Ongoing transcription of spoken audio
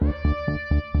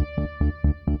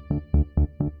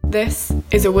This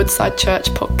is a Woodside Church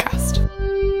podcast.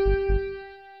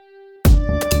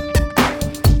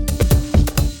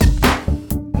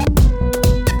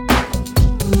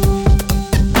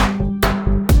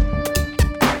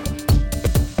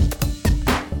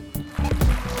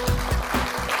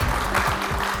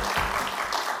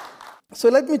 So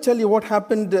let me tell you what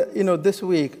happened, this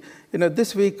week.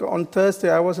 This week on Thursday,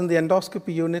 I was in the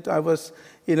endoscopy unit. I was,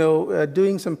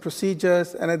 doing some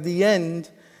procedures, and at the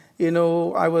end,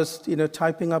 I was,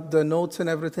 typing up the notes and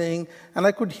everything, and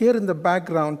I could hear in the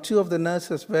background two of the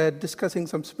nurses were discussing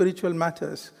some spiritual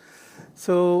matters.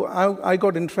 So I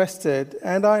got interested,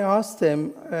 and I asked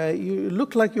them, "You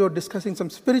look like you're discussing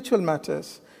some spiritual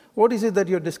matters. What is it that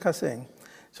you're discussing?"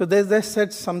 So they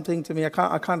said something to me. I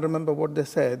can't remember what they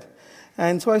said.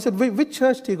 And so I said, "Which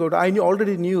church do you go to?" I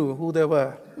already knew who they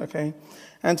were, okay?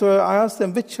 And so I asked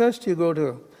them, "Which church do you go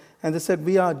to?" And they said,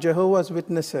 "We are Jehovah's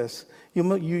Witnesses."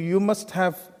 You must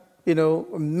have,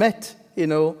 met,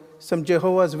 some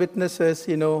Jehovah's Witnesses,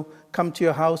 come to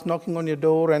your house, knocking on your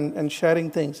door and sharing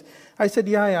things. I said,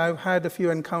 "Yeah, I've had a few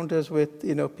encounters with,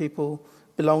 people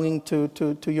belonging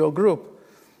to your group."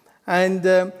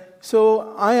 And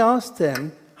so I asked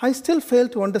them, "I still fail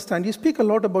to understand. You speak a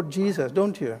lot about Jesus,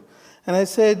 don't you?" And I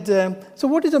said, "So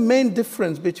what is the main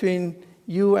difference between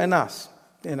you and us?"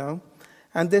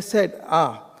 And they said,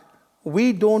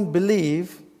 "We don't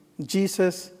believe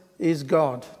Jesus is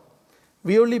God.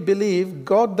 We only believe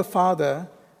God the Father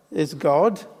is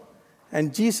God,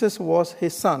 and Jesus was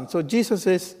his son." So Jesus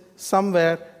is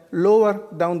somewhere lower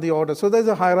down the order. So there's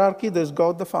a hierarchy. There's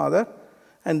God the Father,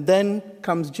 and then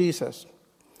comes Jesus.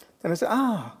 And I said,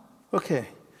 okay.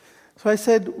 So I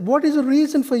said, "What is the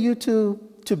reason for you to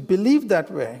believe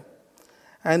that way?"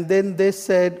 And then they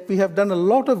said, "We have done a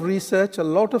lot of research, a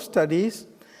lot of studies."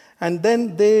 And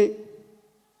then they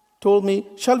told me,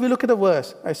 "Shall we look at a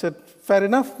verse?" I said, "Fair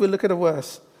enough, we'll look at a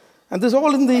verse." And this is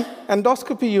all in the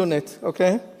endoscopy unit,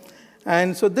 okay?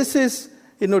 And so this is,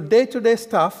 day-to-day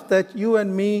stuff that you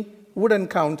and me would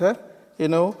encounter,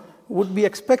 would be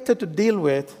expected to deal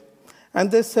with.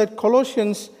 And they said,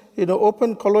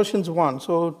 open Colossians 1.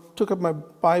 So took up my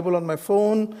Bible on my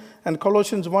phone, and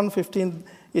Colossians 1:15,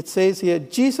 it says here,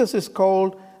 Jesus is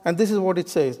called, and this is what it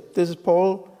says. This is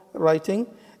Paul writing.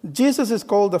 Jesus is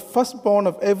called the firstborn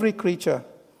of every creature.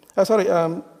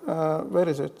 Where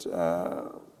is it?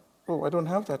 I don't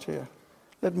have that here.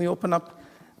 Let me open up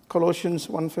Colossians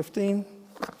 1:15.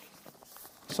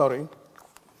 Sorry.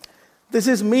 This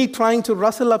is me trying to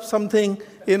rustle up something,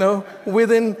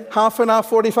 within half an hour,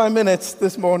 45 minutes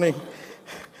this morning.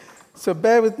 So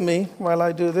bear with me while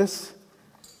I do this.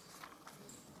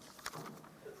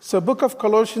 So book of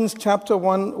Colossians chapter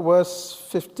 1, verse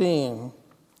 15.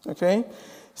 Okay?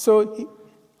 So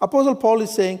Apostle Paul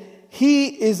is saying,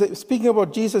 speaking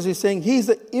about Jesus, he's saying, he is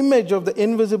the image of the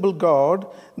invisible God,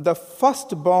 the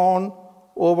firstborn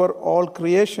over all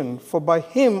creation. For by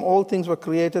him all things were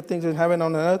created, things in heaven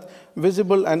and on earth,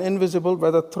 visible and invisible,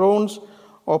 whether thrones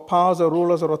or powers or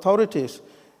rulers or authorities.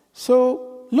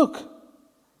 So look,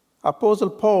 Apostle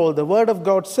Paul, the word of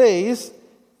God says,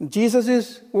 Jesus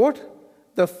is what?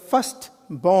 The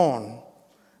firstborn.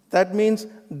 That means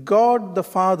God the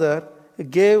Father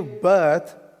gave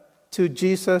birth to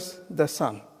Jesus the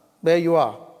Son. There you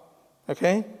are.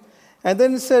 Okay? And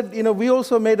then it said, we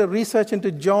also made a research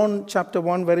into John chapter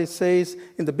 1 where it says,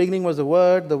 in the beginning was the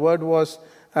Word was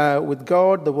with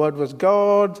God, the Word was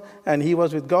God, and He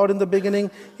was with God in the beginning.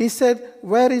 He said,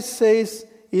 where it says,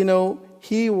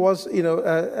 He was,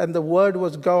 and the Word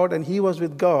was God and He was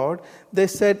with God, they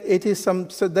said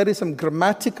there is some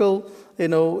grammatical,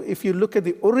 if you look at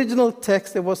the original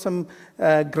text, there was some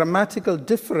grammatical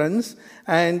difference,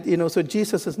 and, so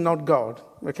Jesus is not God,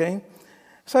 okay?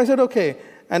 So I said, okay.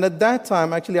 And at that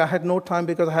time, actually, I had no time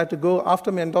because I had to go,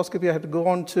 after my endoscopy, I had to go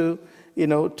on to,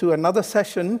 to another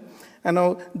session.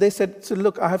 And they said, "So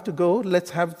look, I have to go.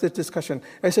 Let's have this discussion."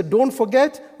 I said, "Don't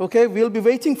forget, okay, we'll be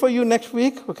waiting for you next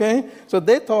week, okay?" So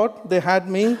they thought they had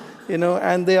me,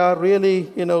 and they are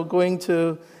really, going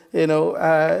to,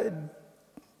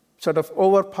 sort of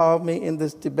overpower me in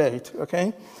this debate,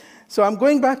 okay? So I'm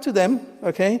going back to them,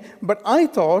 okay? But I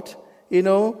thought,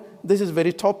 this is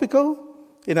very topical.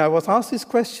 I was asked this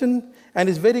question, and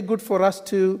it's very good for us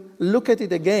to look at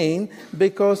it again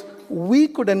because we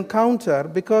could encounter,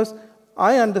 because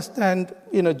I understand,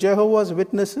 Jehovah's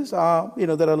Witnesses are,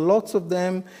 there are lots of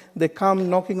them. They come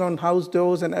knocking on house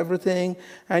doors and everything,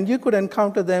 and you could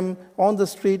encounter them on the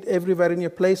street, everywhere, in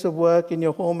your place of work, in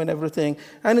your home and everything.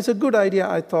 And it's a good idea,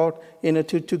 I thought,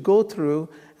 to go through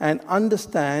and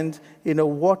understand,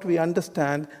 what we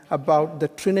understand about the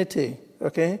Trinity,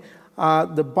 okay?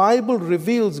 the Bible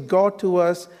reveals God to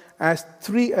us as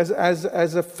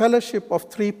a fellowship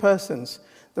of three persons: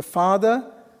 the Father,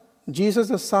 Jesus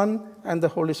the Son, and the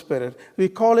Holy Spirit. We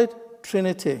call it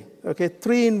Trinity. Okay,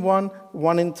 3 in 1,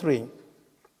 1 in 3.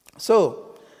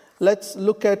 So let's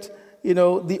look at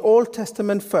the Old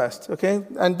Testament first. Okay,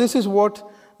 and this is what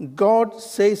God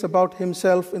says about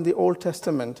himself in the Old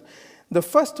Testament. The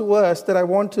first verse that I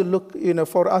want to look,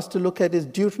 for us to look at is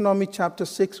Deuteronomy chapter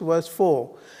 6, verse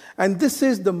 4. And this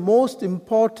is the most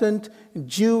important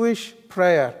Jewish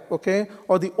prayer, okay,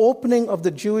 or the opening of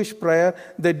the Jewish prayer.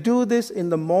 They do this in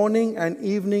the morning and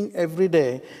evening every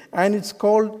day. And it's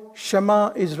called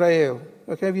Shema Israel.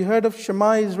 Okay, have you heard of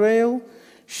Shema Israel?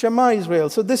 Shema Israel.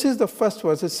 So this is the first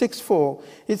verse, it's 6:4.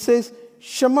 It says,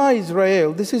 Shema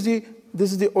Israel. This is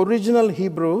the original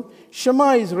Hebrew.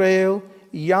 Shema Israel,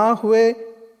 Yahweh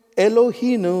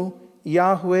Eloheinu,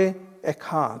 Yahweh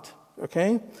Echad.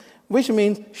 Okay? Which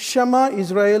means Shema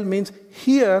Israel means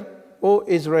hear, O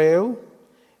Israel.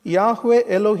 Yahweh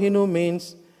Eloheinu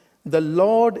means the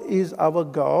Lord is our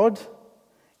God.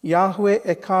 Yahweh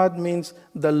Echad means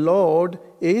the Lord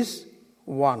is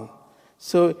one.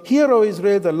 So hear, O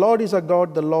Israel, the Lord is our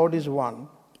God, the Lord is one.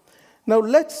 Now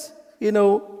let's,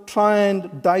 try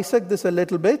and dissect this a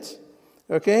little bit.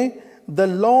 Okay? The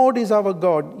Lord is our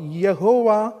God,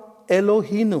 Yehovah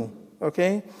Eloheinu.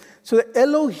 Okay? So the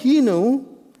Eloheinu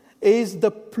is the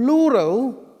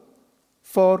plural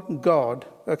for God.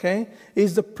 Okay?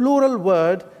 Is the plural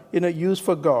word, used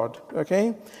for God.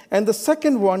 Okay? And the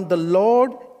second one, the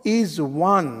Lord is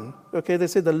one. Okay? They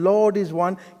say the Lord is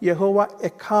one, Yehovah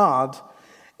Echad.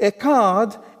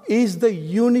 Echad is the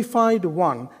unified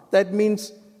one. That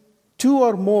means two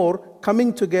or more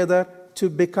coming together to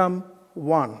become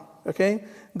one. Okay?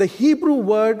 The Hebrew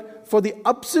word for the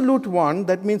absolute one,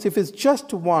 that means if it's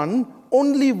just one,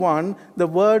 only one, the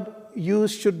word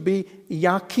used should be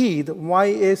Yachid,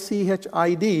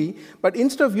 Y-A-C-H-I-D. But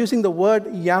instead of using the word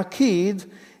Yachid,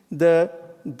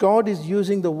 God is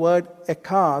using the word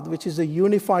Echad, which is a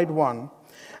unified one.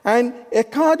 And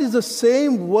Echad is the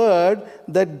same word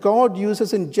that God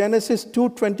uses in Genesis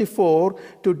 2:24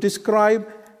 to describe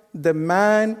the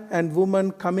man and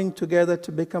woman coming together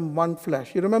to become one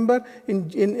flesh. You remember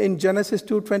in Genesis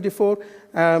 2:24,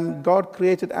 God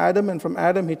created Adam, and from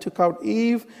Adam he took out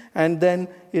Eve. And then,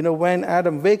 when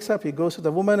Adam wakes up, he goes to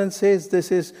the woman and says,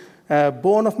 this is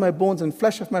bone of my bones and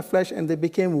flesh of my flesh, and they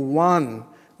became one.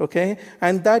 Okay?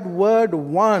 And that word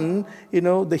one,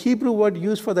 the Hebrew word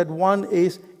used for that one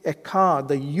is Echad,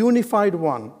 the unified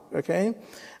one. Okay?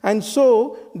 And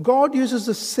so God uses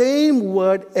the same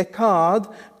word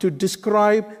Echad to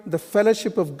describe the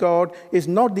fellowship of God. Is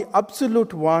not the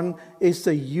absolute one, is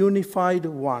the unified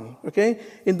one. Okay?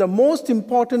 In the most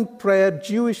important prayer,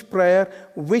 Jewish prayer,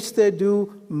 which they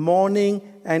do morning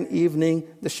and evening,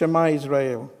 the Shema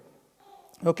Israel.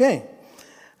 Okay?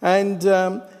 And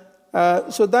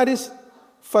so that is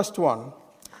first one.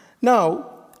 Now,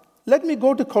 let me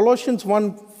go to Colossians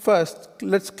 1 first.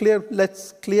 Let's clear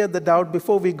the doubt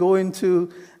before we go into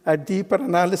a deeper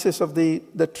analysis of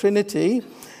the Trinity.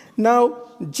 Now,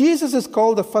 Jesus is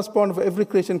called the firstborn of every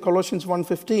creation, Colossians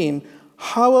 1:15.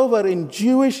 However, in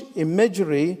Jewish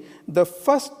imagery, the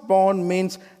firstborn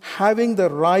means having the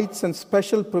rights and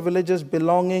special privileges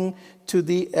belonging to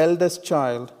the eldest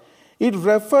child. It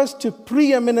refers to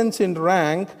preeminence in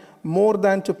rank more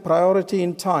than to priority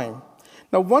in time.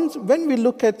 Now, when we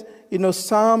look at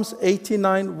Psalms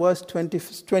 89, verse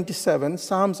 27,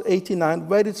 Psalms 89,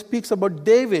 where it speaks about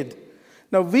David.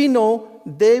 Now, we know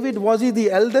David, was he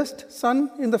the eldest son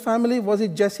in the family? Was he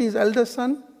Jesse's eldest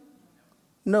son?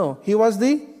 No, he was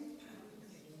the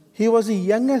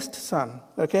youngest son.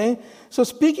 Okay? So,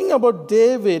 speaking about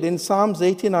David in Psalms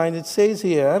 89, it says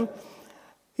here,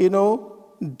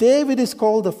 David is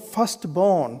called the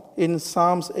firstborn in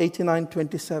Psalms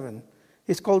 89:27.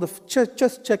 It's called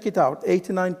just check it out,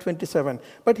 89:27.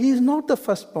 But he is not the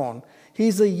firstborn. He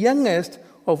is the youngest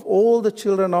of all the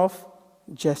children of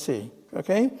Jesse.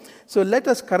 Okay? So let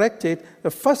us correct it.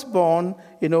 The firstborn,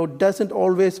 doesn't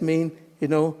always mean,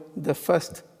 the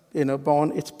first,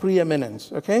 born. It's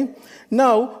preeminence. Okay?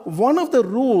 Now, one of the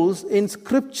rules in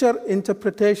scripture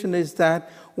interpretation is that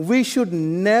we should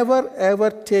never ever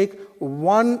take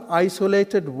one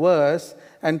isolated verse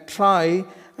and try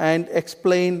and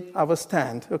explain our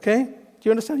stand. Okay? Do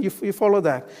you understand? You follow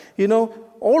that?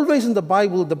 Always in the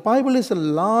Bible is a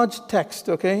large text.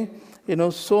 Okay?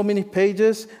 So many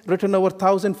pages, written over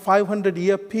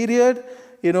 1,500-year period,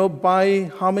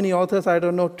 by how many authors? I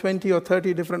don't know, 20 or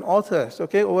 30 different authors,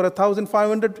 okay, over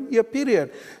 1,500-year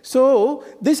period. So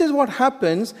this is what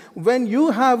happens when you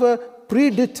have a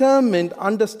predetermined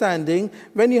understanding,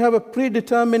 when you have a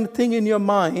predetermined thing in your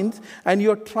mind and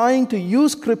you're trying to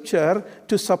use Scripture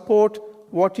to support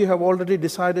what you have already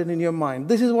decided in your mind.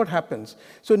 This is what happens.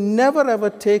 So never ever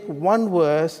take one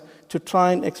verse to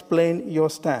try and explain your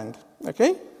stand.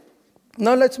 Okay?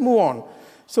 Now let's move on.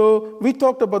 So we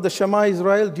talked about the Shema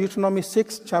Israel, Deuteronomy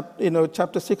 6,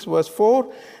 chapter 6, verse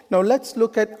 4. Now let's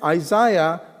look at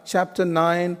Isaiah chapter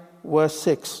 9, verse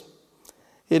 6.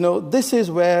 This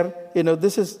is where,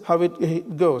 this is how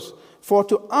it goes. For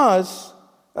to us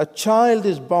a child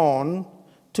is born,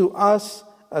 to us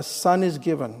a son is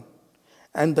given,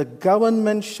 and the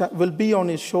government will be on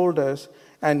his shoulders,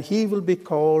 and he will be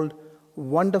called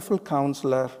Wonderful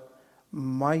Counselor,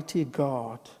 Mighty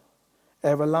God,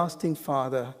 Everlasting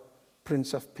Father,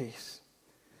 Prince of Peace.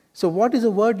 So what is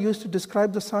the word used to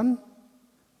describe the son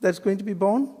that's going to be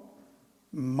born?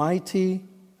 Mighty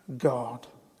God.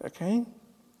 Okay?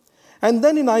 And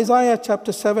then in Isaiah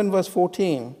chapter 7, verse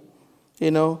 14,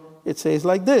 it says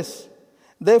like this.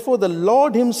 Therefore the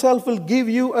Lord himself will give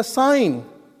you a sign.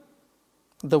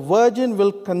 The virgin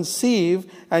will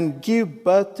conceive and give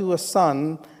birth to a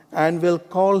son and will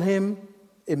call him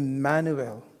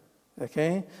Emmanuel.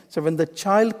 Okay? So when the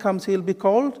child comes, he'll be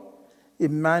called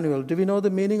Emmanuel. Do we know the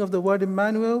meaning of the word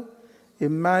Emmanuel?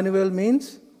 Emmanuel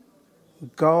means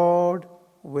God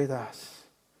with us.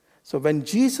 So when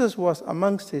Jesus was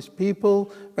amongst his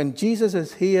people, when Jesus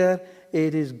is here,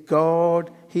 it is God,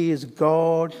 he is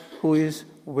God who is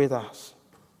with us.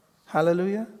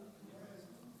 Hallelujah.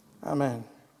 Amen.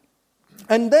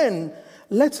 And then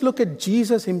let's look at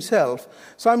Jesus himself.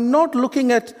 So I'm not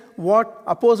looking at what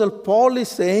Apostle Paul is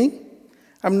saying.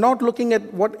 I'm not looking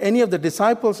at what any of the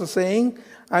disciples are saying.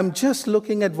 I'm just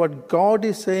looking at what God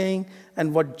is saying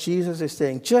and what Jesus is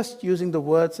saying, just using the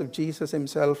words of Jesus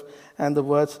himself and the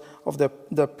words of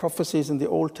the prophecies in the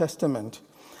Old Testament.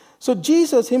 So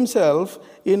Jesus himself,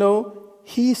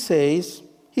 he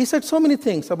said so many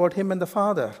things about him and the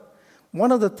Father.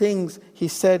 One of the things he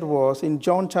said was, in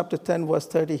John chapter 10, verse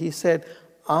 30, he said,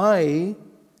 I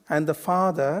and the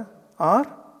Father are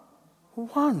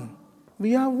one.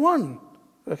 We are one.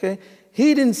 Okay?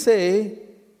 He didn't say,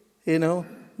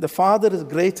 the Father is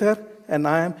greater and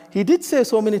I am. He did say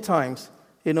so many times,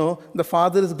 the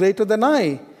Father is greater than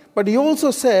I. But he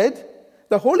also said,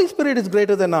 the Holy Spirit is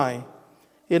greater than I.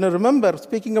 Remember,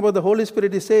 speaking about the Holy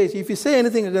Spirit, he says, if you say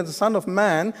anything against the Son of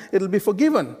Man, it will be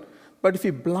forgiven. But if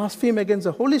you blaspheme against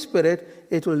the Holy Spirit,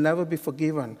 it will never be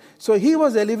forgiven. So he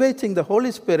was elevating the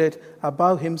Holy Spirit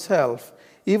above himself,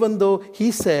 even though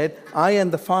he said, I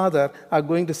and the Father are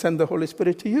going to send the Holy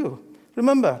Spirit to you.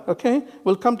 Remember, okay?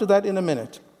 We'll come to that in a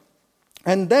minute.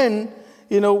 And then,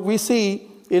 we see,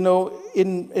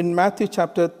 in Matthew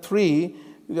chapter 3,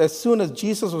 as soon as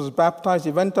Jesus was baptized,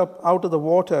 he went up out of the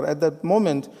water. At that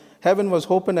moment, heaven was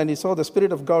opened and he saw the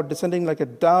Spirit of God descending like a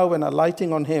dove and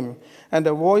alighting on him. And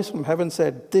a voice from heaven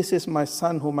said, this is my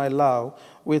Son whom I love,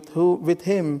 with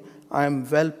him I am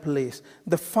well pleased.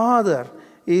 The Father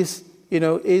is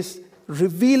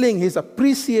revealing his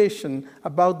appreciation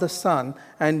about the Son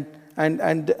and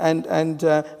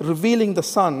revealing the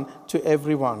Son to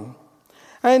everyone.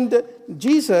 And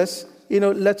Jesus,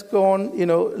 let's go on,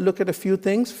 look at a few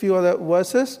things, few other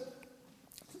verses.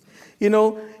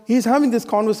 He's having this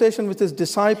conversation with his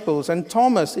disciples. And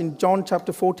Thomas, in John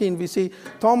chapter 14, we see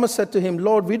Thomas said to him,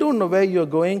 Lord, we don't know where you're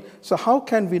going, so how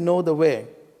can we know the way?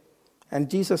 And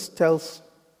Jesus tells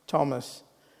Thomas,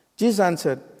 Jesus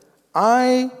answered,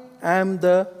 I am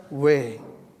the way.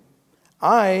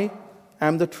 I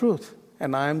am the truth,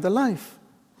 and I am the life.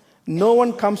 No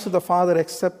one comes to the Father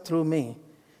except through me.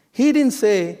 He didn't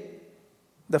say,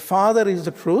 the Father is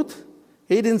the truth.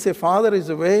 He didn't say, Father is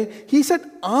the way. He said,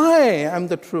 I am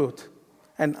the truth,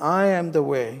 and I am the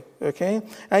way. Okay?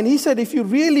 And he said, if you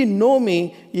really know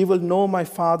me, you will know my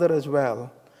Father as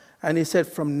well. And he said,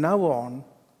 from now on,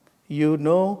 you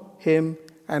know him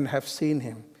and have seen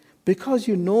him. Because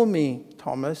you know me,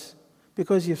 Thomas,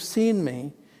 because you've seen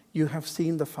me, you have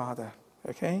seen the Father.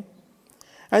 Okay?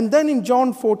 And then in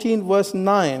John 14, verse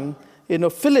 9,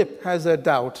 Philip has a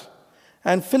doubt.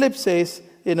 And Philip says,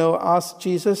 asks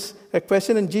Jesus a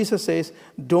question, and Jesus says,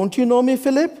 don't you know me,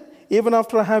 Philip? Even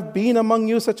after I have been among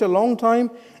you such a long time,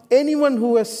 anyone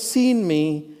who has seen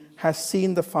me has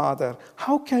seen the Father.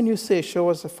 How can you say, show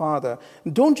us the Father?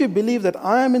 Don't you believe that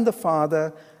I am in the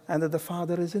Father and that the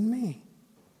Father is in me?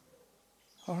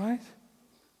 All right?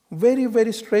 Very,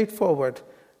 very straightforward.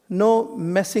 No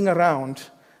messing around.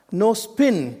 No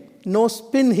spin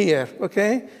here,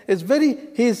 okay? He's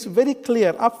very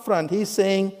clear up front. He's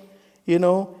saying,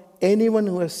 anyone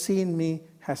who has seen me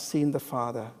has seen the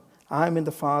Father. I'm in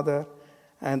the Father,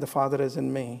 and the Father is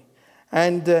in me.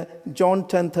 And John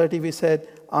 10:30, we said,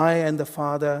 I and the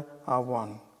Father are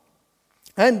one.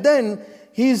 And then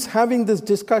he's having this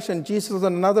discussion. Jesus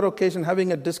on another occasion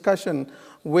having a discussion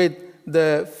with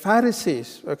the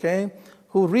Pharisees, okay,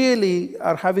 who really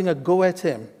are having a go at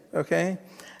him, okay.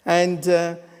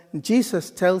 And Jesus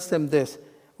tells them this.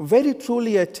 Very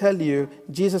truly I tell you,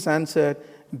 Jesus answered,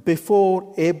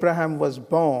 before Abraham was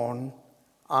born,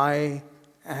 I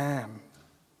am.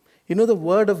 You know the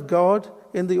word of God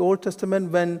in the Old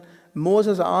Testament, when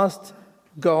Moses asked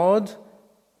God,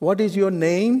 what is your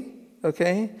name?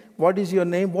 Okay, what is your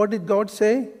name? What did God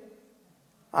say?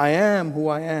 I am who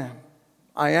I am.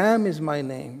 I am is my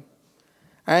name.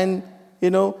 And,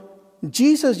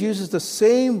 Jesus uses the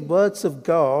same words of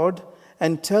God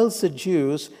and tells the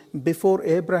Jews, before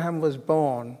Abraham was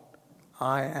born,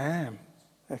 I am.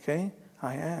 Okay,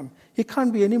 I am. He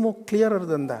can't be any more clearer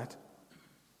than that.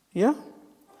 Yeah?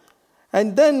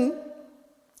 And then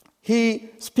he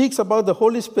speaks about the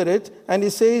Holy Spirit, and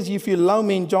he says, if you love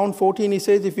me, in John 14, he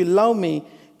says, if you love me,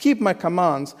 keep my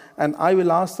commands, and I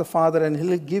will ask the Father, and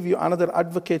he'll give you another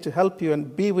advocate to help you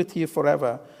and be with you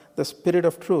forever, the Spirit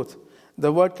of truth.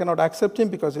 The world cannot accept him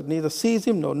because it neither sees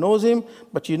him nor knows him,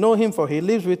 but you know him, for he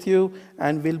lives with you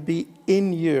and will be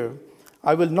in you.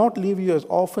 I will not leave you as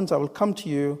orphans, I will come to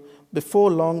you. Before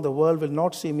long, the world will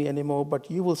not see me anymore, but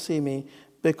you will see me.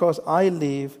 Because I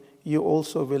live, you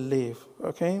also will live.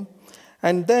 Okay?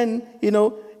 And then,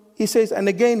 he says, and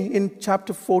again in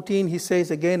chapter 14, he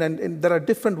says again, and there are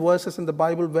different verses in the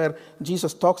Bible where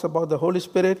Jesus talks about the Holy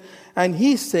Spirit, and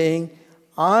he's saying,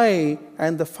 I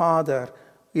and the Father,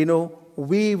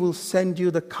 we will send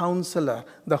you the Counselor,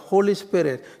 the Holy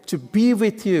Spirit, to be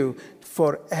with you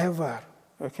forever.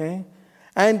 Okay?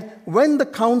 And when the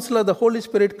Counselor, the Holy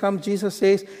Spirit comes, Jesus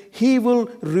says, he will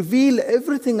reveal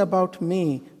everything about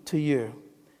me to you.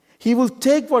 He will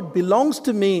take what belongs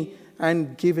to me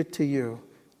and give it to you.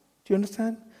 Do you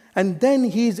understand? And then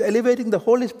he's elevating the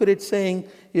Holy Spirit, saying,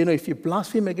 if you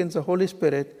blaspheme against the Holy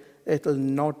Spirit, it will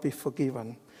not be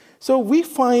forgiven. So we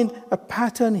find a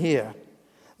pattern here.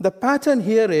 The pattern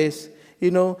here is,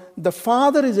 the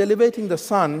Father is elevating the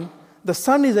Son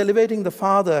is elevating the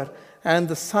Father, and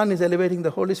the Son is elevating the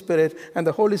Holy Spirit, and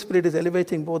the Holy Spirit is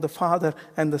elevating both the Father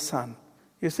and the Son.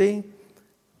 You see?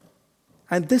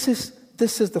 And this is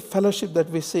the fellowship that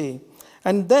we see.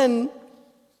 And then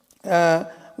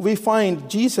we find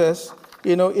Jesus,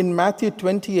 in Matthew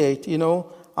 28,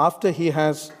 after he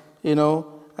has,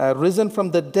 risen from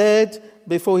the dead,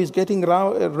 before he's getting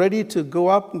ready to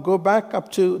go back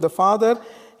up to the Father,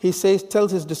 he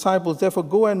tells his disciples, therefore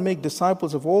go and make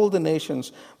disciples of all the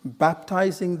nations,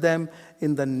 baptizing them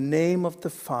in the name of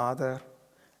the Father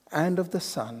and of the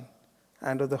Son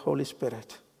and of the Holy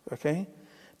Spirit. Okay?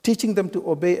 Teaching them to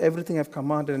obey everything I've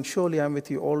commanded, and surely I'm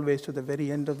with you always to the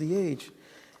very end of the age.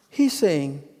 He's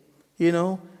saying,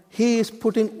 he is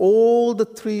putting all the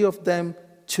three of them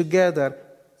together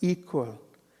equal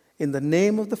in the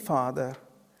name of the Father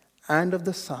and of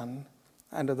the Son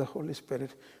and of the Holy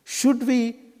Spirit. Should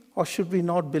we or should we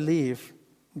not believe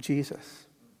Jesus?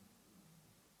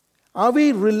 Are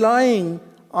we relying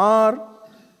our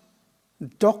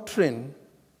doctrine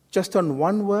just on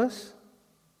one verse?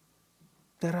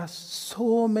 There are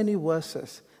so many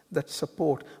verses that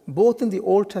support, both in the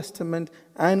Old Testament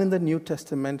and in the New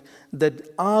Testament,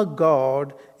 that our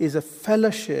God is a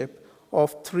fellowship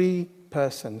of three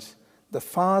persons: the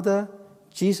Father,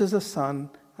 Jesus the Son,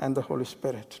 and the Holy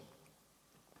Spirit.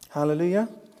 Hallelujah.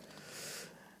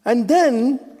 And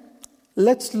then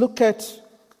let's look at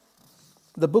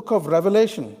the book of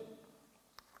Revelation.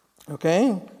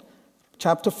 Okay?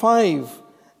 Chapter 5.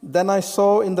 Then I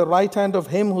saw in the right hand of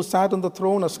him who sat on the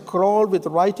throne a scroll with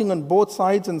writing on both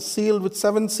sides and sealed with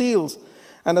 7 seals.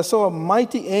 And I saw a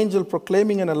mighty angel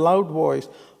proclaiming in a loud voice,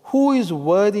 who is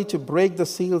worthy to break the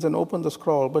seals and open the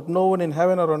scroll? But no one in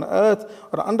heaven or on earth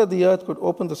or under the earth could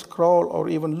open the scroll or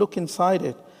even look inside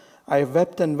it. I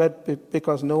wept and wept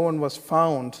because no one was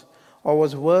found or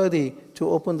was worthy to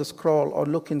open the scroll or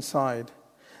look inside.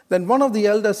 Then one of the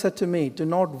elders said to me, do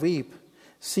not weep.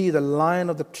 See, the Lion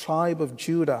of the tribe of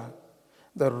Judah,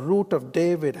 the Root of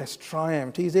David, has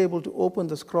triumphed. He is able to open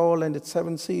the scroll and its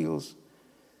 7 seals.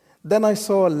 Then I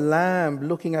saw a lamb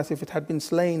looking as if it had been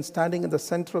slain, standing in the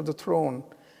center of the throne,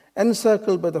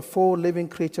 encircled by the 4 living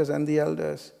creatures and the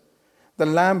elders. The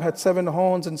lamb had 7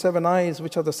 horns and 7 eyes,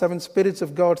 which are the 7 spirits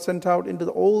of God sent out into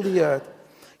all the earth.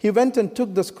 He went and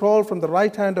took the scroll from the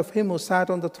right hand of him who sat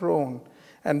on the throne.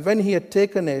 And when he had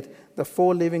taken it, the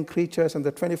 4 living creatures and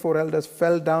the 24 elders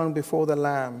fell down before the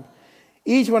Lamb.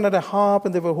 Each one had a harp,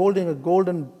 and they were holding a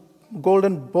golden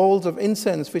golden bowls of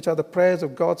incense, which are the prayers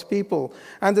of God's people.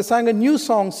 And they sang a new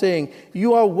song saying,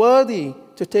 "You are worthy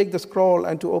to take the scroll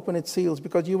and to open its seals,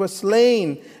 because you were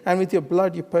slain, and with your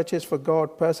blood you purchased for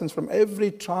God persons from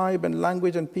every tribe and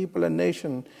language and people and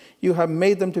nation. You have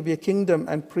made them to be a kingdom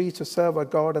and priests to serve our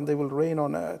God, and they will reign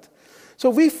on earth." So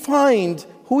we find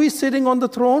who is sitting on the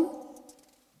throne.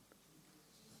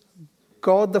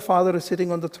 God the Father is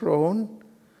sitting on the throne,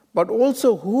 but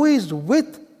also who is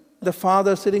with the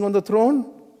Father sitting on the throne?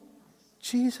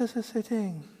 Jesus is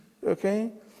sitting,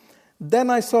 okay?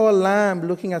 Then I saw a lamb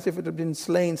looking as if it had been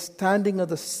slain, standing at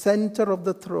the center of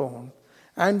the throne.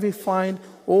 And we find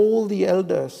all the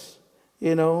elders,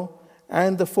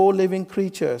 and the 4 living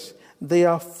creatures. They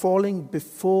are falling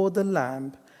before the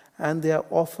lamb, and they are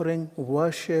offering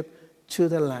worship to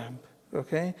the lamb,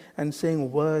 okay? And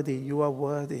saying, "Worthy, you are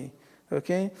worthy."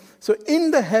 Okay? So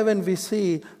in the heaven we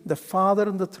see the Father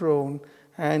on the throne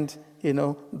and,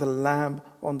 the Lamb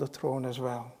on the throne as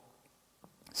well.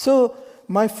 So,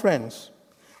 my friends,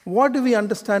 what do we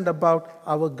understand about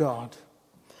our God?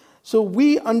 So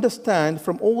we understand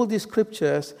from all these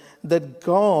scriptures that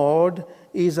God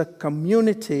is a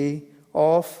community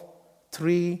of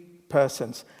 3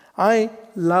 persons. I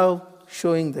love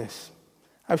showing this.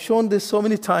 I've shown this so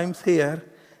many times here,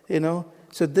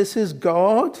 So this is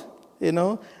God,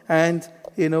 and,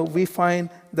 we find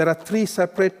there are 3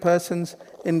 separate persons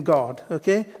in God,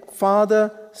 okay?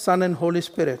 Father, Son, and Holy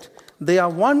Spirit. They are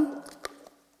one,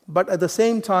 but at the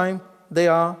same time, they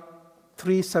are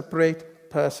 3 separate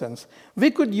persons.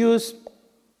 We could use,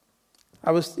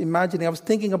 I was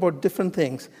thinking about different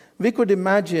things. We could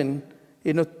imagine,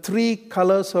 3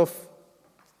 colors of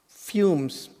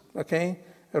fumes, okay?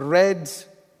 Red,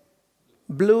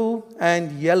 blue,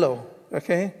 and yellow,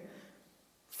 okay?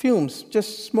 Fumes,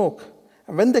 just smoke.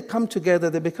 And when they come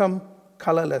together, they become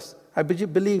colorless. I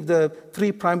believe the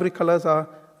 3 primary colors are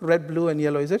red, blue, and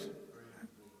yellow, is it?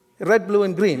 Red, blue,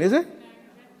 and green, is it?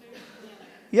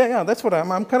 Yeah, that's what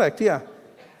I'm correct, yeah.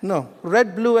 No,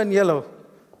 red, blue, and yellow,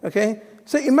 okay?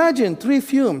 So imagine 3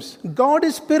 fumes. God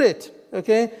is spirit,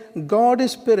 okay? God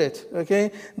is spirit,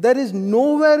 okay? There is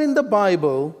nowhere in the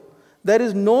Bible, that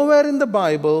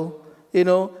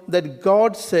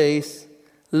God says,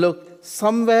 look,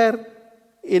 somewhere,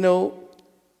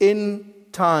 in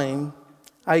time,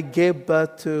 I gave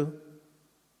birth to,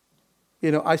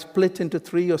 I split into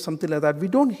 3 or something like that. We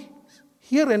don't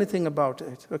hear anything about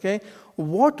it, okay?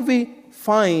 What we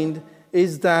find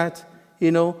is that,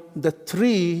 the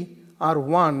 3 are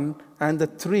one and the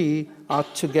 3 are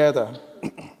together,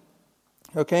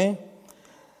 okay?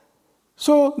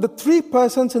 So the 3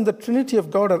 persons in the Trinity of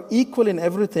God are equal in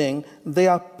everything. They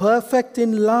are perfect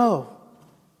in love,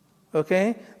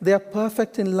 okay? They are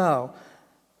perfect in love.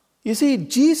 You see,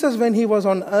 Jesus, when he was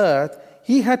on earth,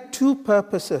 he had 2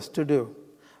 purposes to do.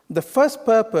 The first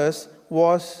purpose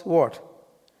was what?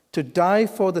 To die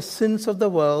for the sins of the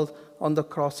world on the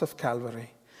cross of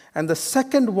Calvary. And the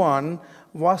second one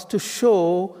was to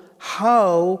show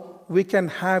how we can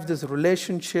have this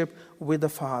relationship with the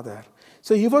Father.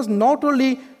 So he was not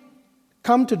only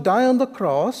come to die on the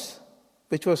cross,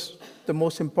 which was the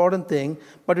most important thing,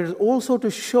 but it is also to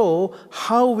show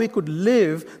how we could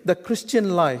live the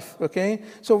Christian life, okay?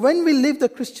 So when we live the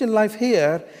Christian life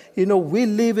here, we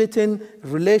live it in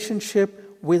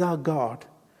relationship with our God,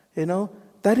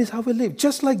 That is how we live,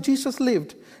 just like Jesus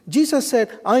lived. Jesus said,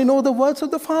 I know the words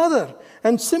of the Father.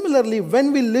 And similarly,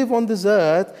 when we live on this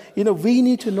earth, we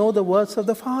need to know the words of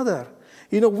the Father.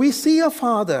 We see a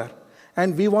Father,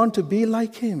 and we want to be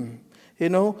like him.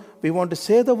 We want to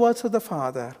say the words of the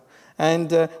Father,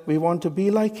 and we want to be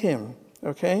like him,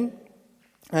 okay?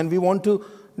 And we want to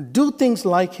do things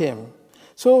like him.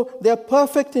 So they are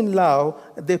perfect in love.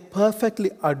 They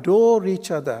perfectly adore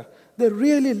each other. They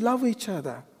really love each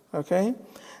other, okay?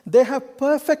 They have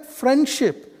perfect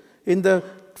friendship. In the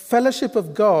fellowship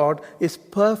of God is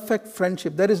perfect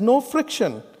friendship. There is no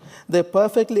friction. They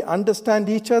perfectly understand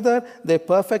each other. They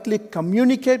perfectly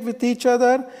communicate with each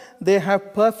other. They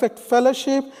have perfect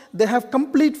fellowship. They have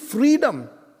complete freedom.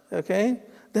 Okay?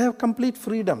 They have complete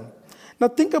freedom. Now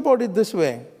think about it this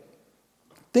way.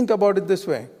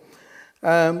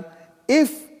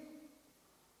 If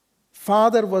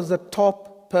Father was the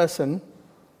top person,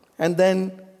 and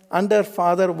then under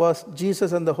Father was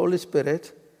Jesus and the Holy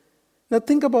Spirit, now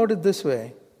think about it this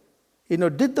way.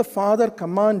 Did the Father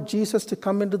command Jesus to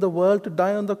come into the world to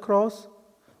die on the cross?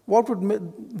 What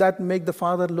would that make the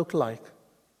Father look like?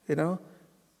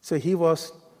 So he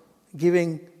was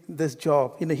giving this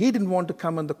job. He didn't want to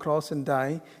come on the cross and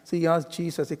die, so he asked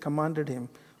Jesus, he commanded him.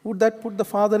 Would that put the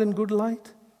Father in good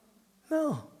light?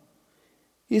 No.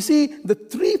 You see, the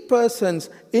three persons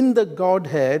in the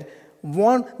Godhead,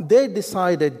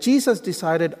 Jesus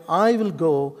decided, I will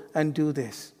go and do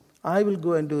this. I will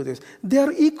go and do this. They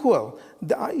are equal.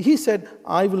 He said,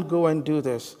 I will go and do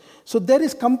this. So there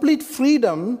is complete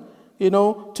freedom,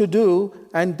 to do,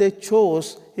 and they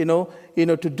chose,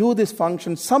 to do this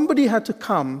function. Somebody had to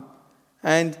come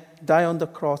and die on the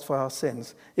cross for our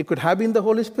sins. It could have been the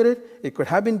Holy Spirit, it could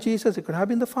have been Jesus, it could have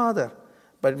been the Father,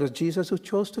 but it was Jesus who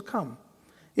chose to come.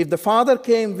 If the Father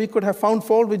came, we could have found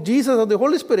fault with Jesus or the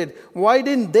Holy Spirit. Why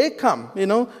didn't they come?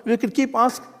 We could keep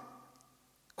asking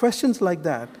questions like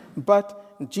that.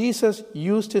 But Jesus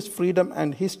used his freedom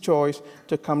and his choice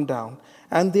to come down.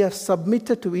 And they are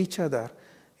submitted to each other.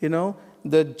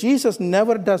 Jesus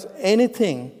never does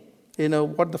anything,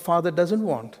 what the Father doesn't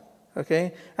want.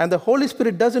 Okay? And the Holy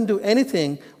Spirit doesn't do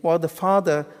anything what the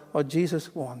Father or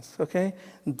Jesus wants. Okay?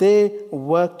 They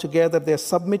work together. They're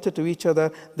submitted to each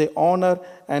other. They honor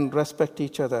and respect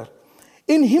each other.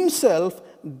 In himself,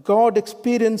 God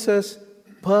experiences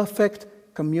perfect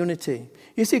community.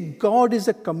 You see, God is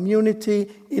a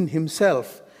community in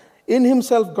himself. In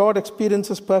himself, God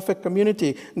experiences perfect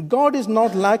community. God is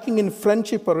not lacking in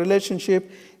friendship or relationship.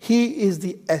 He is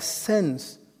the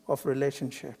essence of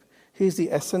relationship. He is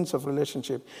the essence of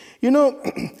relationship. We know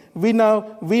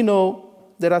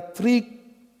there are three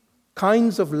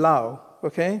kinds of love,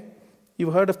 okay?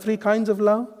 You've heard of three kinds of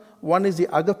love? One is the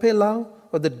agape love,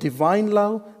 or the divine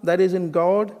love that is in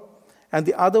God. And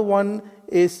the other one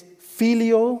is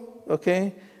filio,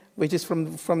 okay? Which is from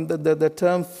the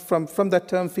term, from that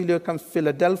term filio comes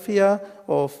Philadelphia,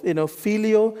 or,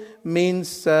 filio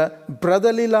means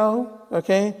brotherly love,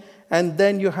 okay? And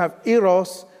then you have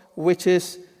eros, which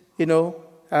is,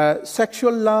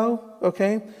 sexual love,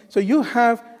 okay? So you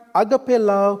have agape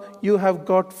love, you have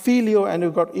got filio, and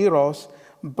you've got eros.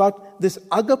 But this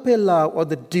agape love, or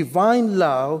the divine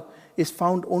love, is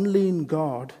found only in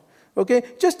God, okay?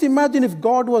 Just imagine if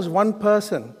God was one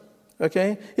person,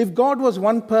 okay? If God was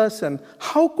one person,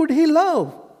 how could he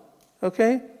love,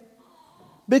 okay?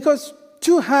 Because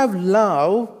to have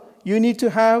love, you need to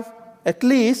have at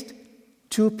least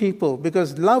two people,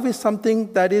 because love is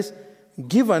something that is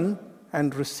given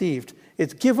and received.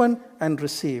 It's given and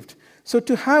received. So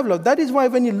to have love, that is why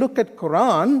when you look at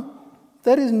Quran,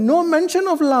 there is no mention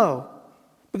of love,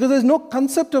 because there's no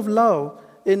concept of love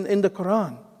in the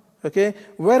Quran. Okay?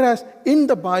 Whereas in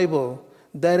the Bible,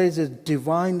 there is a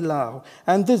divine love.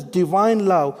 And this divine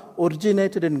love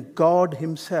originated in God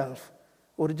himself.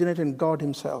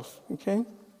 Okay?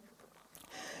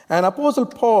 And Apostle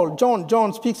Paul,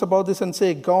 John speaks about this and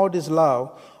says, God is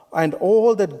love, and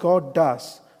all that God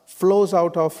does flows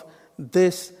out of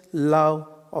this love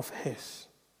of his.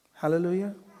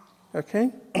 Hallelujah.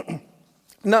 Okay?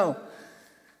 Now,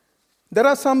 there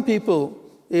are some people,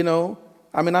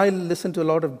 I listen to a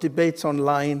lot of debates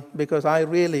online because I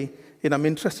really, I'm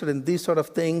interested in these sort of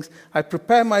things. I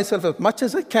prepare myself as much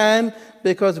as I can,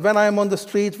 because when I'm on the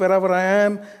streets, wherever I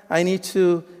am, I need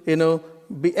to,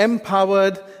 be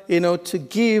empowered, to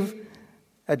give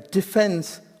a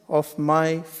defense of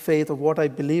my faith, of what I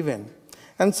believe in.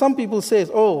 And some people say,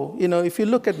 if you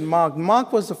look at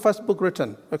Mark was the first book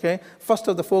written, okay? First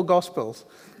of the 4 Gospels.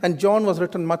 And John was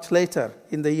written much later,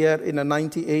 in the year,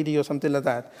 90 AD or something like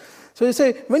that. So you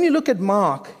say, when you look at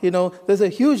Mark, there's a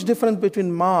huge difference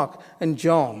between Mark and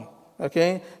John,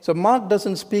 okay? So Mark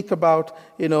doesn't speak about,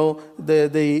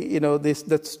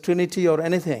 this Trinity or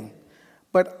anything.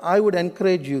 But I would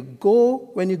encourage you,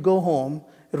 when you go home,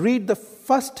 read the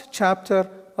first chapter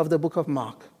of the book of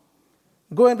Mark.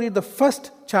 Go and read the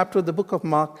first chapter of the book of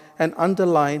Mark and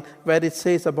underline where it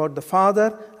says about the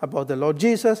Father, about the Lord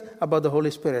Jesus, about the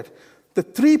Holy Spirit. The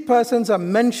 3 persons are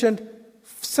mentioned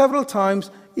several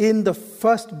times in the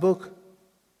first book,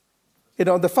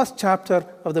 the first chapter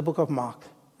of the book of Mark.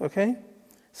 Okay?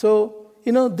 So,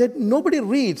 that nobody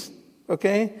reads,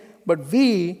 okay? But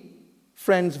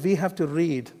friends, we have to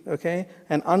read, okay?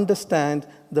 And understand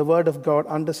the Word of God,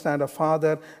 understand our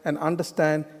Father, and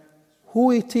understand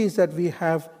who it is that we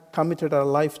have committed our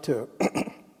life to.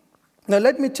 Now,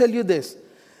 let me tell you this.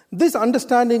 This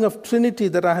understanding of Trinity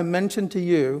that I have mentioned to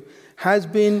you has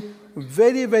been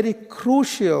very, very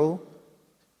crucial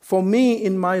for me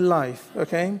in my life,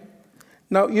 okay?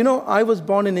 Now, I was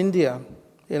born in India,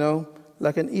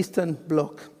 like an Eastern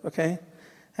bloke, okay?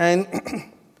 And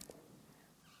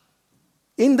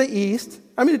in the East,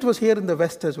 it was here in the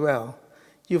West as well.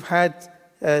 You've had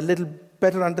a little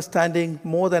better understanding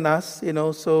more than us,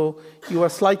 so you are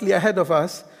slightly ahead of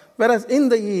us. Whereas in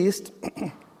the East,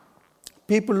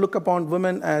 people look upon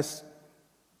women as,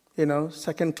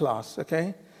 second class,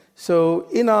 okay? So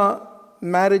in our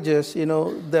marriages,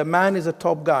 the man is a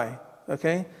top guy,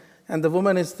 okay? And the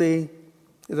woman is the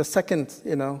second,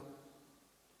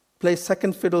 plays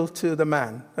second fiddle to the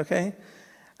man, okay?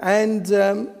 And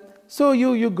so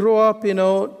you grow up,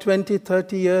 20,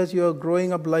 30 years, you're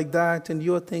growing up like that, and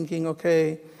you're thinking,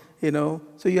 okay, so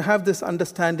you have this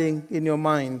understanding in your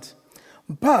mind.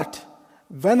 But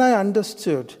when I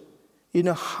understood,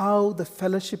 how the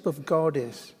fellowship of God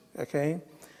is, okay,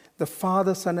 the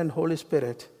Father, Son, and Holy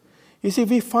Spirit, you see,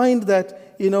 we find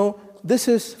that, this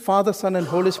is Father, Son, and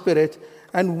Holy Spirit,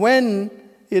 and when,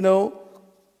 in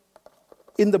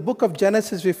the book of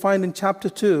Genesis, we find in chapter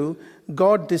 2,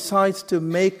 God decides to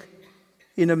make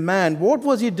man. What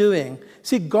was he doing?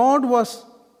 See, God was,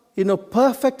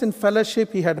 perfect in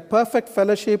fellowship. He had perfect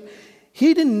fellowship.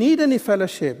 He didn't need any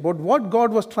fellowship. But what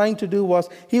God was trying to do was,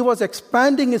 he was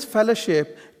expanding his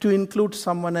fellowship to include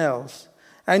someone else.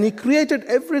 And he created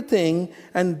everything,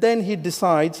 and then he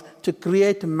decides to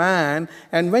create man.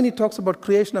 And when he talks about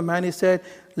creation of man, he said,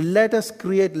 let us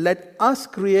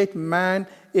create man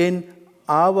in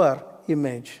our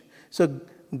image. So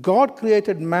God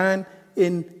created man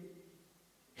in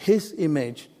his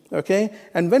image, okay?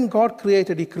 And when God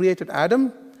created, he created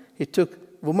Adam. He took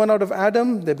woman out of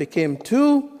Adam. They became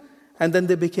two, and then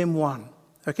they became one,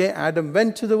 okay? Adam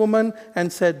went to the woman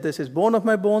and said, this is bone of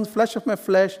my bones, flesh of my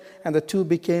flesh, and the two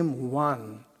became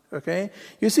one, okay?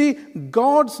 You see,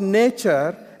 God's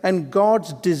nature and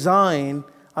God's design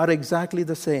are exactly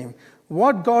the same.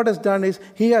 What God has done is,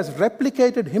 he has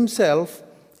replicated himself,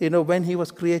 when he was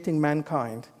creating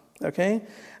mankind. Okay?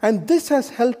 And this has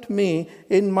helped me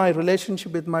in my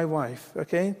relationship with my wife.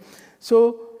 Okay?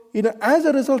 So, as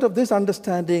a result of this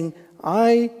understanding,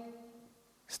 I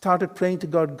started praying to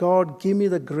God, God, give me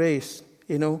the grace,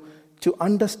 to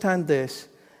understand this.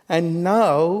 And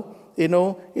now,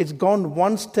 it's gone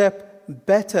one step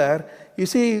better. You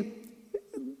see,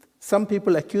 some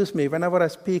people accuse me, whenever I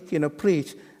speak,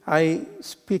 preach, I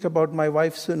speak about my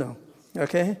wife, Sunu.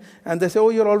 Okay? And they say, oh,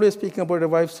 you're always speaking about your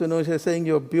wife, Sunu. She's saying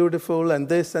you're beautiful and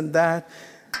this and that.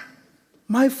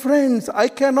 My friends, I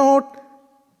cannot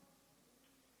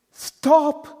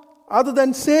stop other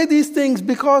than say these things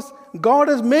because God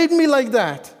has made me like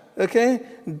that. Okay?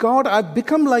 God, I've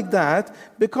become like that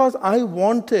because I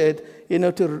wanted,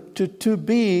 to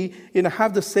be,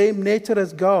 have the same nature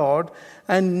as God.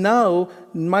 And now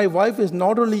my wife is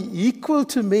not only equal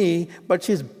to me, but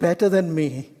she's better than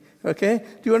me. Okay?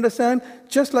 Do you understand?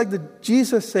 Just like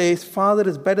Jesus says, Father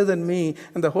is better than me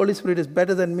and the Holy Spirit is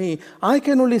better than me, I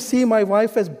can only see my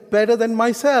wife as better than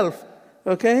myself.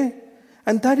 Okay?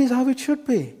 And that is how it should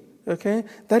be. Okay?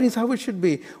 That is how it should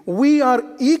be. We are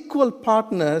equal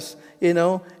partners,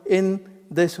 in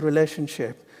this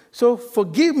relationship. So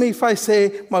forgive me if I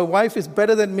say my wife is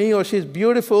better than me or she's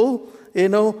beautiful.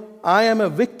 I am a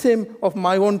victim of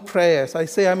my own prayers. I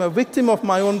say I'm a victim of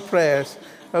my own prayers.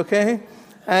 Okay?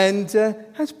 And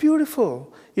that's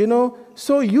beautiful,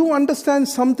 So you understand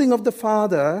something of the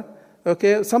Father,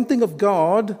 okay, something of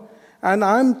God, and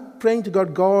I'm praying to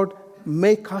God, God,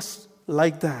 make us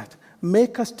like that.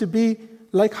 Make us to be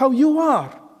like how you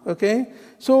are, okay?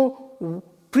 So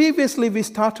previously we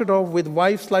started off with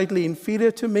wife slightly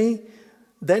inferior to me.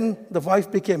 Then the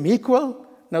wife became equal.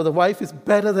 Now the wife is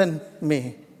better than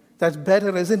me. That's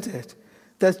better, isn't it?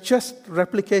 That's just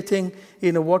replicating,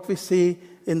 what we see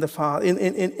in the Father,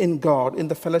 in God, in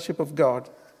the fellowship of God.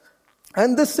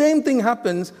 And the same thing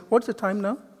happens. What's the time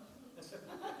now?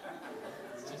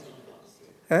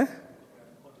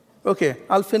 Okay,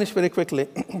 I'll finish very quickly.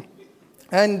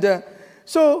 And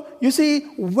so, you see,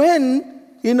 when,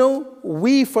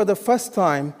 we for the first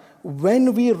time,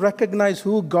 when we recognize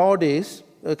who God is,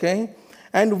 okay,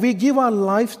 and we give our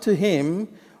lives to him,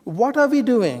 what are we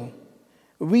doing?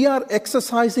 We are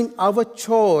exercising our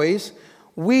choice.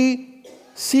 We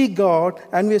see God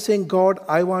and we're saying, God,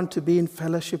 I want to be in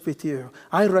fellowship with you.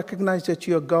 I recognize that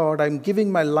you're God. I'm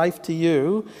giving my life to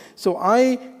you. So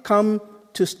I come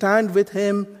to stand with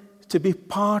him, to be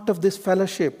part of this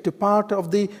fellowship, to part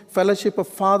of the fellowship of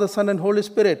Father, Son, and Holy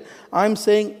Spirit. I'm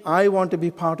saying, I want to be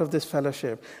part of this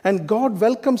fellowship. And God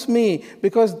welcomes me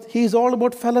because he's all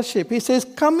about fellowship. He says,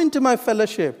 come into my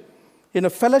fellowship.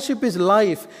 Fellowship is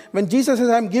life. When Jesus says,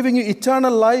 I'm giving you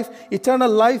eternal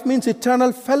life means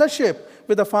eternal fellowship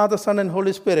with the Father, Son, and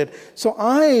Holy Spirit. So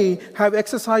I have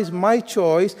exercised my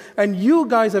choice, and you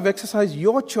guys have exercised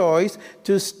your choice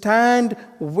to stand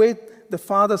with the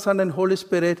Father, Son, and Holy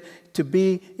Spirit to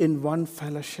be in one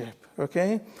fellowship.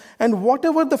 Okay? And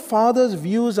whatever the Father's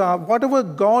views are, whatever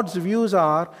God's views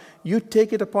are, you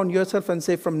take it upon yourself and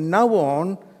say, from now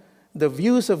on, the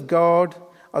views of God,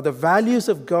 or the values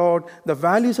of God, the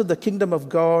values of the kingdom of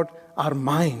God are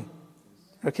mine.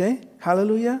 Okay?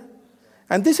 Hallelujah.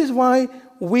 And this is why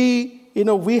we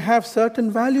have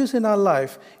certain values in our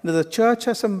life. The church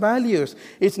has some values.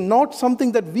 It's not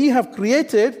something that we have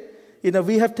created.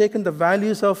 We have taken the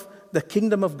values of the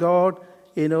kingdom of God,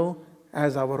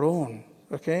 as our own.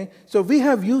 Okay? So we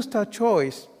have used our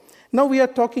choice. Now we are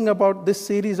talking about this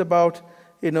series about,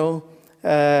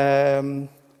 on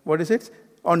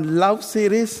love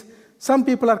series. Some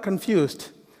people are confused.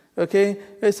 Okay?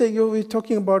 They say, we're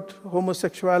talking about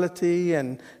homosexuality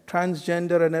and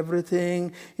transgender and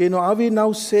everything. Are we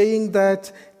now saying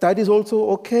that is also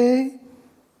okay?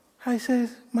 I say,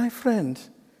 my friend,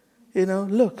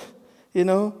 look,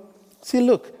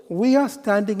 we are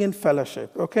standing in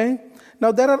fellowship, okay?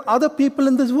 Now, there are other people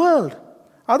in this world,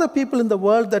 other people in the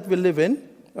world that we live in,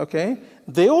 okay?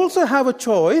 They also have a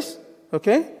choice,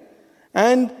 okay?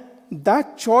 And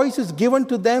that choice is given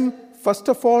to them, first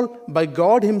of all, by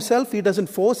God himself. He doesn't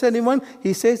force anyone.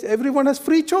 He says everyone has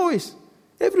free choice.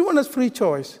 Everyone has free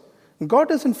choice. God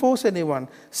doesn't force anyone.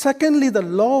 Secondly, the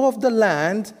law of the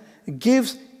land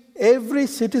gives every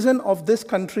citizen of this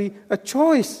country a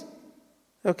choice,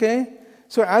 okay?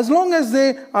 So as long as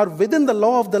they are within the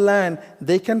law of the land,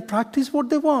 they can practice what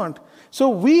they want. So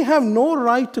we have no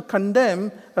right to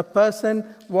condemn a person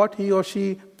what he or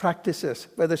she practices.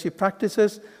 Whether she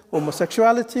practices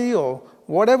homosexuality or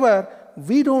whatever,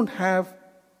 we don't have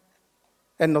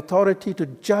an authority to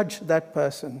judge that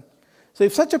person. So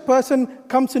if such a person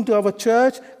comes into our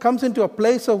church, comes into a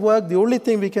place of work, the only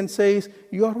thing we can say is,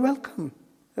 you are welcome.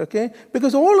 Okay?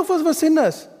 Because all of us were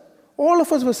sinners. All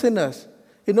of us were sinners.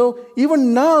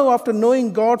 Even now, after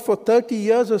knowing God for 30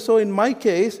 years or so, in my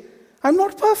case, I'm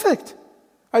not perfect.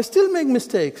 I still make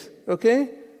mistakes.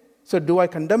 Okay? So do I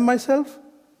condemn myself?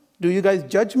 Do you guys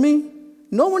judge me?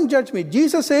 No one judged me.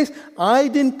 Jesus says, I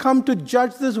didn't come to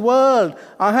judge this world.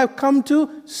 I have come to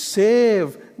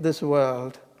save this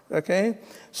world. Okay?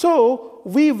 So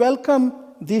we welcome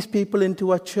these people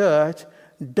into our church.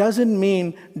 Doesn't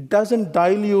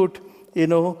dilute,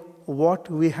 what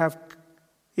we have,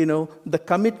 the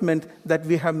commitment that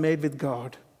we have made with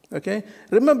God. Okay?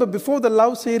 Remember, before the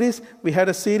love series, we had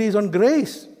a series on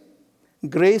grace.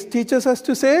 Grace teaches us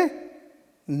to say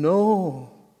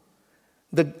no.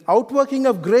 The outworking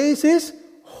of grace is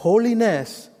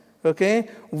holiness. Okay?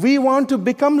 We want to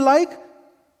become like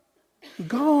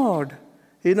God.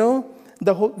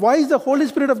 Why is the Holy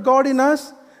Spirit of God in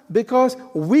us? Because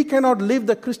we cannot live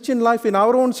the Christian life in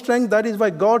our own strength. That is why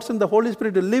God sent the Holy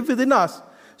Spirit to live within us,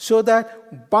 so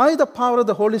that by the power of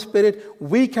the Holy Spirit,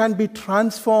 we can be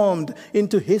transformed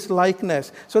into His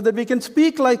likeness, so that we can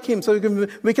speak like Him, so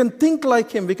we can think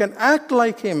like Him, we can act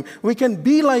like Him, we can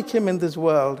be like Him in this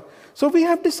world. So we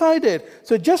have decided.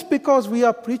 So just because we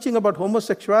are preaching about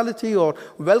homosexuality or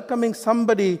welcoming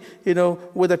somebody,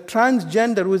 with a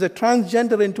transgender, who is a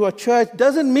transgender into a church,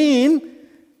 doesn't mean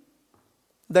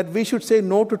that we should say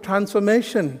no to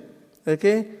transformation.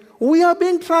 Okay? We are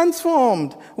being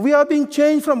transformed. We are being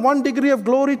changed from one degree of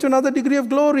glory to another degree of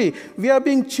glory. We are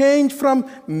being changed from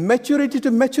maturity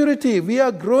to maturity. We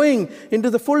are growing into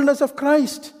the fullness of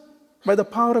Christ by the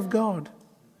power of God.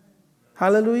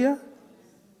 Hallelujah.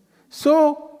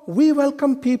 So we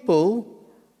welcome people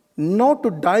not to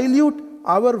dilute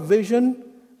our vision,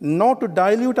 not to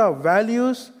dilute our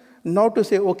values, not to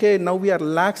say, okay, now we are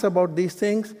lax about these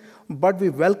things, but we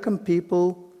welcome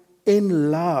people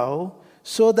in love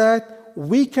so that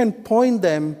we can point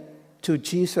them to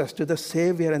Jesus, to the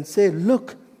Savior, and say,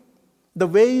 look, the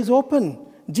way is open.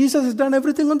 Jesus has done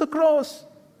everything on the cross.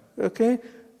 Okay?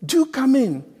 Do come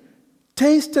in.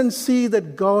 Taste and see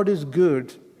that God is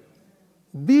good.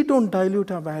 We don't dilute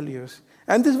our values.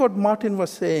 And this is what Martin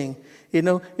was saying.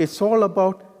 It's all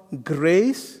about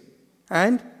grace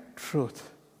and truth.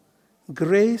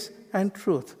 Grace and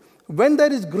truth. When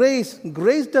there is grace,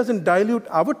 grace doesn't dilute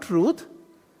our truth.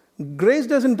 Grace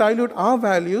doesn't dilute our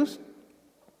values.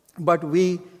 But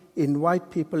we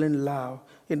invite people in love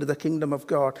into the kingdom of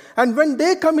God. And when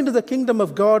they come into the kingdom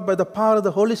of God by the power of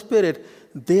the Holy Spirit,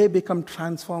 they become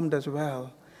transformed as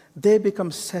well. They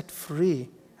become set free.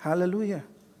 Hallelujah.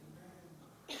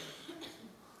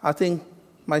 I think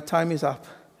my time is up.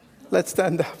 Let's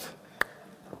stand up.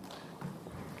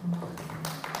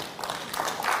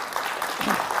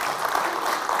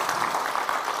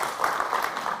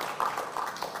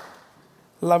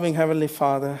 Loving Heavenly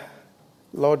Father,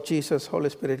 Lord Jesus, Holy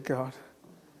Spirit God,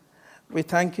 we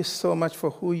thank you so much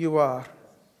for who you are.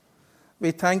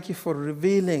 We thank you for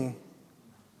revealing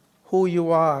who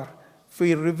you are, for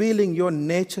revealing your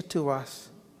nature to us,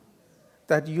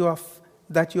 that you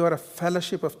are a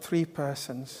fellowship of three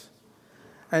persons.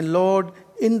 And Lord,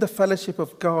 in the fellowship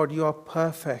of God, you are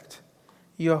perfect,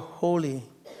 you are holy,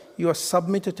 You are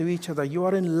submitted to each other. You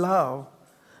are in love.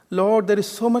 Lord, there is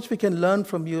so much we can learn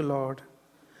from you, Lord.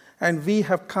 And we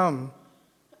have come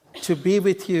to be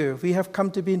with you. We have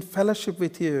come to be in fellowship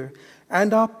with you.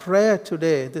 And our prayer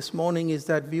today, this morning, is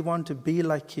that we want to be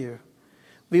like you.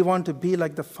 We want to be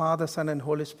like the Father, Son, and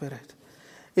Holy Spirit.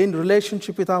 In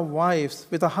relationship with our wives,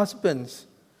 with our husbands,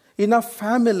 in our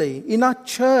family, in our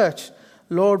church,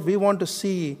 Lord, we want to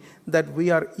see that we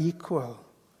are equal.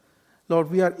 Lord,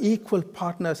 we are equal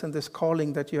partners in this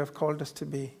calling that you have called us to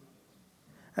be.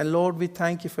 And Lord, we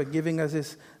thank you for giving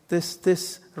us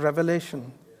this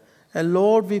revelation. And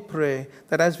Lord, we pray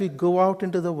that as we go out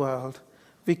into the world,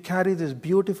 we carry this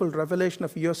beautiful revelation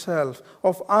of yourself,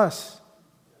 of us.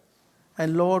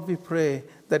 And Lord, we pray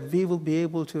that we will be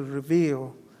able to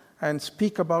reveal and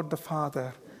speak about the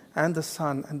Father and the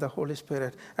Son and the Holy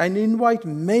Spirit, and invite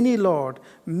many, Lord,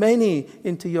 many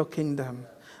into your kingdom.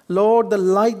 Lord, the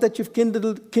light that you've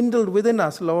kindled within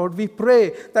us, Lord, we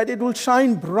pray that it will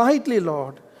shine brightly,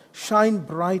 Lord, shine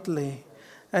brightly.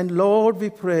 And Lord, we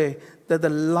pray that the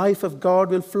life of God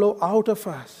will flow out of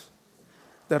us.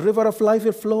 The river of life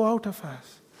will flow out of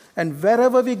us. And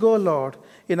wherever we go, Lord,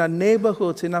 in our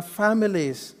neighborhoods, in our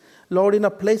families, Lord, in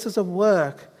our places of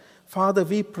work, Father,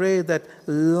 we pray that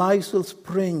lives will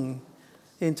spring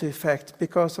into effect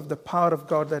because of the power of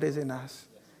God that is in us.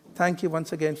 Thank you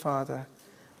once again, Father.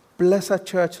 Bless our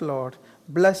church, Lord.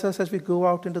 Bless us as we go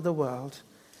out into the world.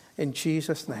 In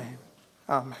Jesus' name,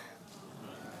 amen.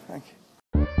 Thank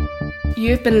you.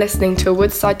 You've been listening to a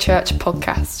Woodside Church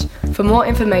podcast. For more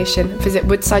information, visit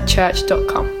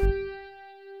woodsidechurch.com.